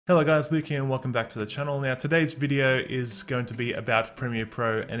Hello guys, Luke here and welcome back to the channel. Now today's video is going to be about Premiere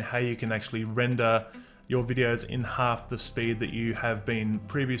Pro and how you can actually render your videos in half the speed that you have been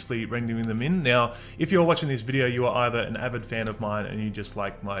previously rendering them in. Now, if you're watching this video, you are either an avid fan of mine and you just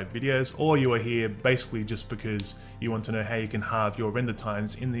like my videos, or you are here basically just because you want to know how you can halve your render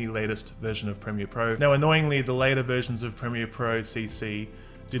times in the latest version of Premiere Pro. Now, annoyingly, the later versions of Premiere Pro CC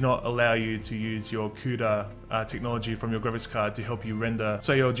do not allow you to use your CUDA technology from your graphics card to help you render,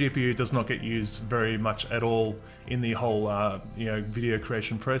 so your GPU does not get used very much at all in the whole video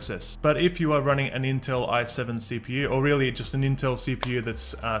creation process. But if you are running an Intel i7 CPU, or really just an Intel CPU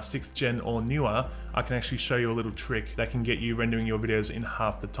that's 6th gen or newer, I can actually show you a little trick that can get you rendering your videos in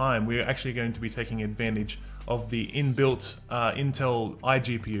half the time. We're actually going to be taking advantage of the inbuilt Intel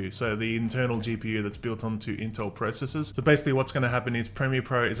iGPU, so the internal GPU that's built onto Intel processors. So basically what's going to happen is Premiere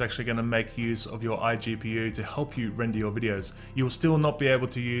Pro is actually going to make use of your iGPU to help you render your videos. You will still not be able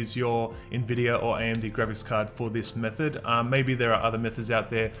to use your NVIDIA or AMD graphics card for this method. Maybe there are other methods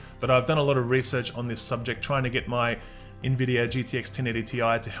out there, but I've done a lot of research on this subject trying to get my NVIDIA GTX 1080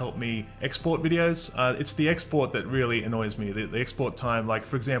 Ti to help me export videos. It's the export that really annoys me. The export time, like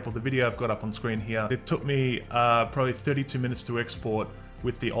for example, the video I've got up on screen here, it took me probably 32 minutes to export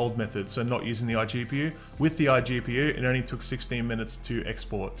with the old method, so not using the iGPU. With the iGPU, it only took 16 minutes to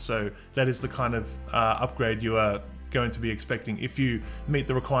export. So that is the kind of upgrade you are going to be expecting if you meet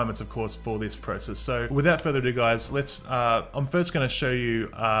the requirements, of course, for this process. So without further ado, guys, I'm first going to show you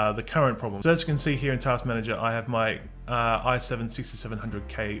the current problem. So as you can see here in Task Manager, I have my i7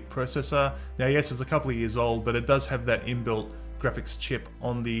 6700K processor. Now, yes, it's a couple of years old, but it does have that inbuilt graphics chip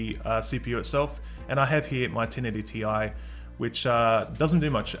on the CPU itself. And I have here my 1080 Ti, which doesn't do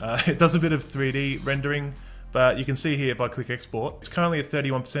much. It does a bit of 3D rendering, but you can see here if I click export, it's currently at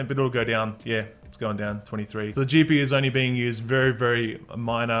 31%, but it'll go down. Yeah, it's going down 23. So the GPU is only being used very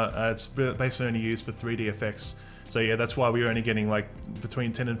minor. It's basically only used for 3D effects. So yeah, that's why we're only getting like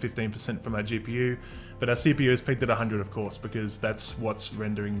between 10 and 15% from our GPU. But our CPU is peaked at 100, of course, because that's what's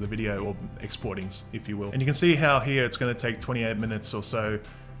rendering the video, or exporting, if you will. And you can see how here it's going to take 28 minutes or so,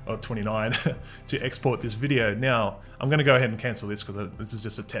 or 29 to export this video. Now, I'm going to go ahead and cancel this because this is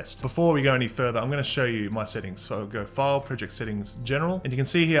just a test. Before we go any further, I'm going to show you my settings. So I'll go File, Project Settings, General, and you can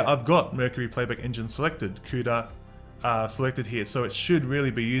see here I've got Mercury Playback Engine selected, CUDA selected here, so it should really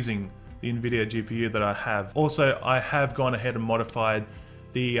be using the NVIDIA GPU that I have. Also, I have gone ahead and modified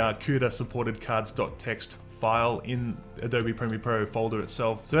the CUDA supported cards.txt file in Adobe Premiere Pro folder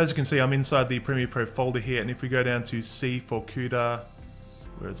itself. So as you can see, I'm inside the Premiere Pro folder here, and if we go down to C for CUDA,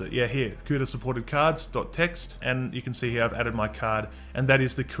 where is it? Yeah, here, CUDA supported cards.txt, and you can see here I've added my card, and that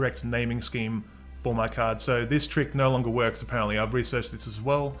is the correct naming scheme for my card. So this trick no longer works, apparently. I've researched this as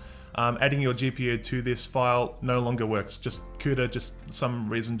well. Adding your GPU to this file no longer works. Just CUDA, just some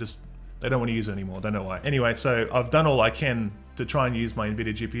reason, they don't want to use it anymore, don't know why. Anyway, so I've done all I can to try and use my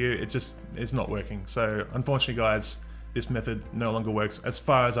NVIDIA GPU, it just is not working. So unfortunately, guys, this method no longer works as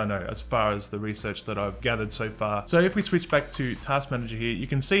far as I know, as far as the research that I've gathered so far. So if we switch back to Task Manager here, you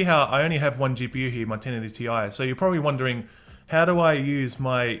can see how I only have one GPU here, my 1080 Ti. So you're probably wondering, how do I use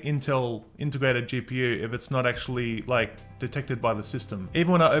my Intel integrated GPU if it's not actually like detected by the system?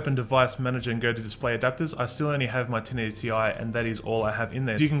 Even when I open Device Manager and go to Display Adapters, I still only have my 1080 Ti, and that is all I have in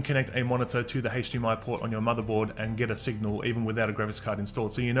there. You can connect a monitor to the HDMI port on your motherboard and get a signal even without a graphics card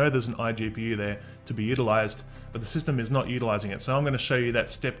installed. So you know there's an iGPU there to be utilized, but the system is not utilizing it. So I'm going to show you that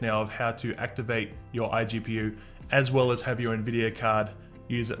step now of how to activate your iGPU as well as have your NVIDIA card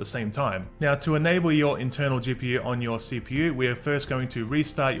use at the same time. Now, to enable your internal GPU on your CPU, we are first going to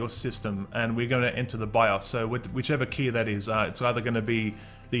restart your system, and we're going to enter the BIOS. So whichever key that is, it's either going to be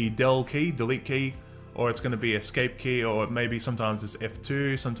the del key, delete key, or it's going to be escape key, or maybe sometimes it's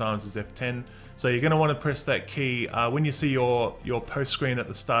F2, sometimes it's F10. So you're going to want to press that key. When you see your post screen at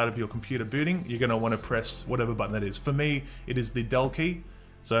the start of your computer booting, you're going to want to press whatever button that is. For me, it is the del key.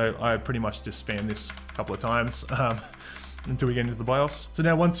 So I pretty much just spam this a couple of times. Until we get into the BIOS. So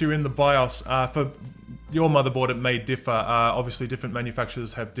now once you're in the BIOS, for your motherboard it may differ. Obviously different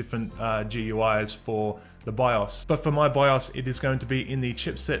manufacturers have different GUIs for the BIOS. But for my BIOS, it is going to be in the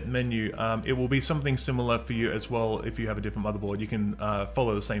chipset menu. It will be something similar for you as well if you have a different motherboard. You can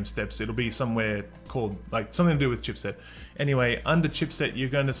follow the same steps. It'll be somewhere called, like, something to do with chipset. Anyway, under chipset, you're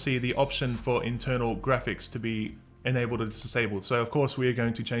going to see the option for internal graphics to be enabled or disabled. So of course we are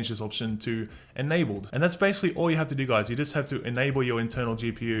going to change this option to enabled. And that's basically all you have to do, guys. You just have to enable your internal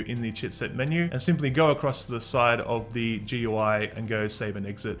GPU in the chipset menu and simply go across to the side of the GUI and go save and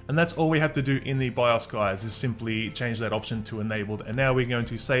exit. And that's all we have to do in the BIOS, guys, is simply change that option to enabled. And now we're going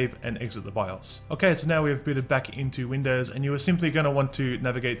to save and exit the BIOS. Okay, so now we've booted back into Windows, and you are simply going to want to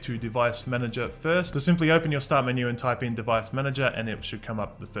navigate to Device Manager first. So simply open your start menu and type in Device Manager, and it should come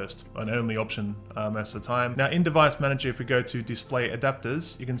up the first and only option most of the time. Now in Device Manager, if we go to display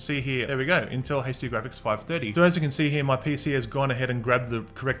adapters, you can see here, there we go, Intel HD Graphics 530. So as you can see here, my PC has gone ahead and grabbed the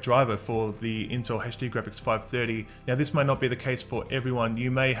correct driver for the Intel HD Graphics 530. Now this might not be the case for everyone.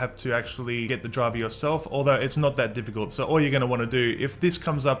 You may have to actually get the driver yourself, although it's not that difficult. So all you're going to want to do, if this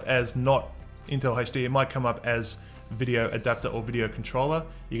comes up as not Intel HD, it might come up as video adapter or video controller.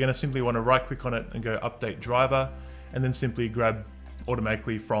 You're going to simply want to right click on it and go update driver, and then simply grab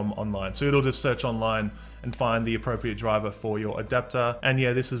automatically from online. So it'll just search online and find the appropriate driver for your adapter. And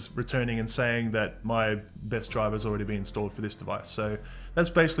yeah, this is returning and saying that my best driver has already been installed for this device. So that's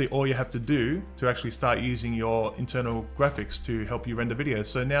basically all you have to do to actually start using your internal graphics to help you render videos.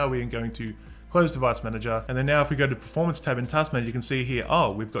 So now we're going to close Device Manager, and then now if we go to Performance tab in Task Manager, you can see here,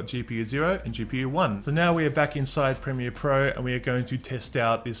 oh, we've got GPU 0 and GPU 1. So now we are back inside Premiere Pro, and we are going to test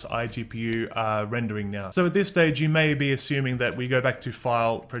out this iGPU rendering now. So at this stage, you may be assuming that we go back to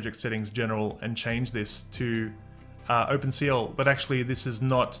File, Project Settings, General, and change this to OpenCL, but actually this is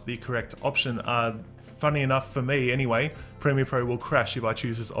not the correct option. Funny enough for me anyway, Premiere Pro will crash if I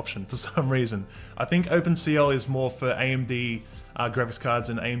choose this option for some reason. I think OpenCL is more for AMD graphics cards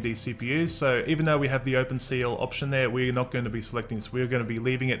and AMD CPUs, so even though we have the OpenCL option there, we're not going to be selecting this. We're going to be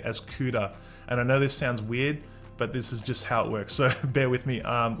leaving it as CUDA. And I know this sounds weird, but this is just how it works, so bear with me.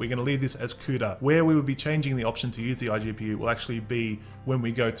 We're going to leave this as CUDA. Where we will be changing the option to use the iGPU will actually be when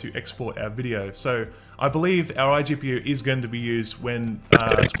we go to export our video. So I believe our iGPU is going to be used when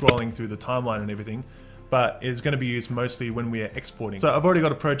scrolling through the timeline and everything, but it's going to be used mostly when we are exporting. So I've already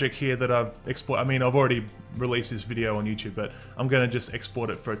got a project here that I've I've already released this video on YouTube, but I'm going to just export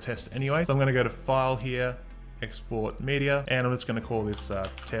it for a test anyway. So I'm going to go to File here, Export Media, and I'm just going to call this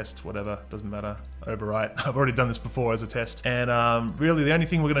test, whatever, doesn't matter, overwrite. I've already done this before as a test. And really the only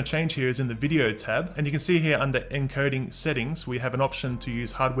thing we're going to change here is in the Video tab. And you can see here under Encoding Settings, we have an option to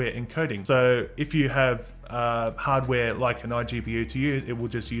use hardware encoding. So if you have hardware like an iGPU to use, it will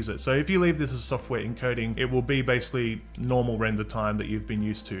just use it. So if you leave this as software encoding, it will be basically normal render time that you've been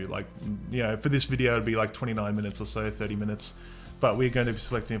used to. Like, you know, for this video it'd be like 29 minutes or so, 30 minutes. But we're going to be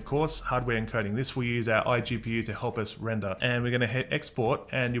selecting, of course, hardware encoding. This will use our iGPU to help us render. And we're going to hit export,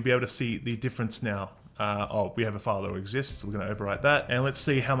 and you'll be able to see the difference now. Oh, we have a file that exists, so we're going to overwrite that. And let's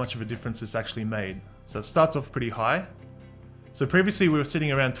see how much of a difference it's actually made. So it starts off pretty high. So previously we were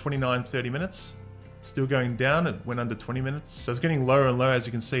sitting around 29, 30 minutes. Still going down, it went under 20 minutes. So it's getting lower and lower, as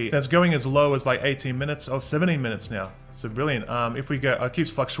you can see. That's going as low as like 18 minutes, or 17 minutes now. So brilliant. If we go, it keeps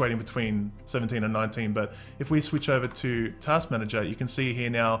fluctuating between 17 and 19, but if we switch over to Task Manager, you can see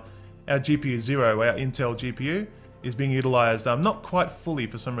here now, our GPU 0, our Intel GPU, is being utilized not quite fully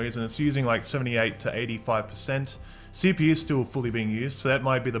for some reason. It's using like 78 to 85%. CPU is still fully being used, so that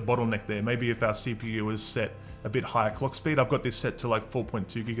might be the bottleneck there. Maybe if our CPU was set a bit higher clock speed, I've got this set to like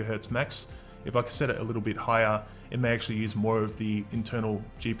 4.2 gigahertz max. If I could set it a little bit higher, it may actually use more of the internal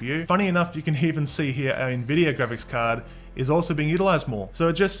GPU. Funny enough, you can even see here our NVIDIA graphics card is also being utilized more. So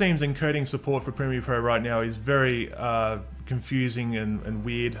it just seems encoding support for Premiere Pro right now is very confusing and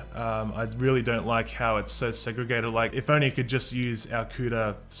weird. I really don't like how it's so segregated. Like, if only it could just use our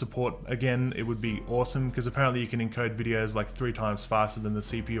CUDA support again, it would be awesome, because apparently you can encode videos like 3 times faster than the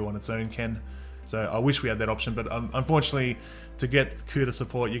CPU on its own can. So I wish we had that option, but unfortunately, to get CUDA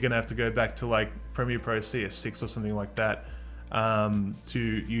support, you're going to have to go back to like Premiere Pro CS6 or something like that to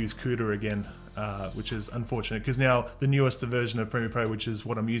use CUDA again, which is unfortunate, because now the newest version of Premiere Pro, which is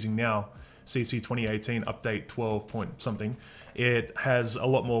what I'm using now, CC 2018 update 12 point something, it has a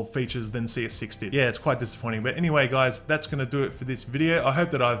lot more features than CS6 did. Yeah, it's quite disappointing. But anyway, guys, that's going to do it for this video. I hope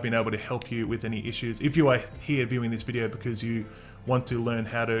that I've been able to help you with any issues. If you are here viewing this video because you want to learn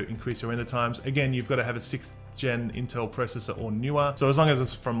how to increase your render times, again, you've got to have a 6th gen Intel processor or newer. So as long as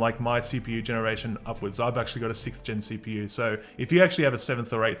it's from like my CPU generation upwards, I've actually got a 6th gen CPU. So if you actually have a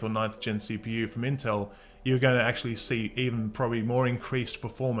 7th or 8th or 9th gen CPU from Intel, you're going to actually see even probably more increased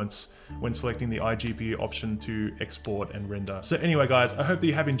performance when selecting the iGPU option to export and render. So anyway, guys, I hope that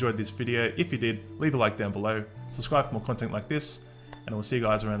you have enjoyed this video. If you did, leave a like down below, subscribe for more content like this, and we'll see you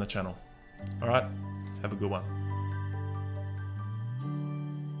guys around the channel. All right, have a good one.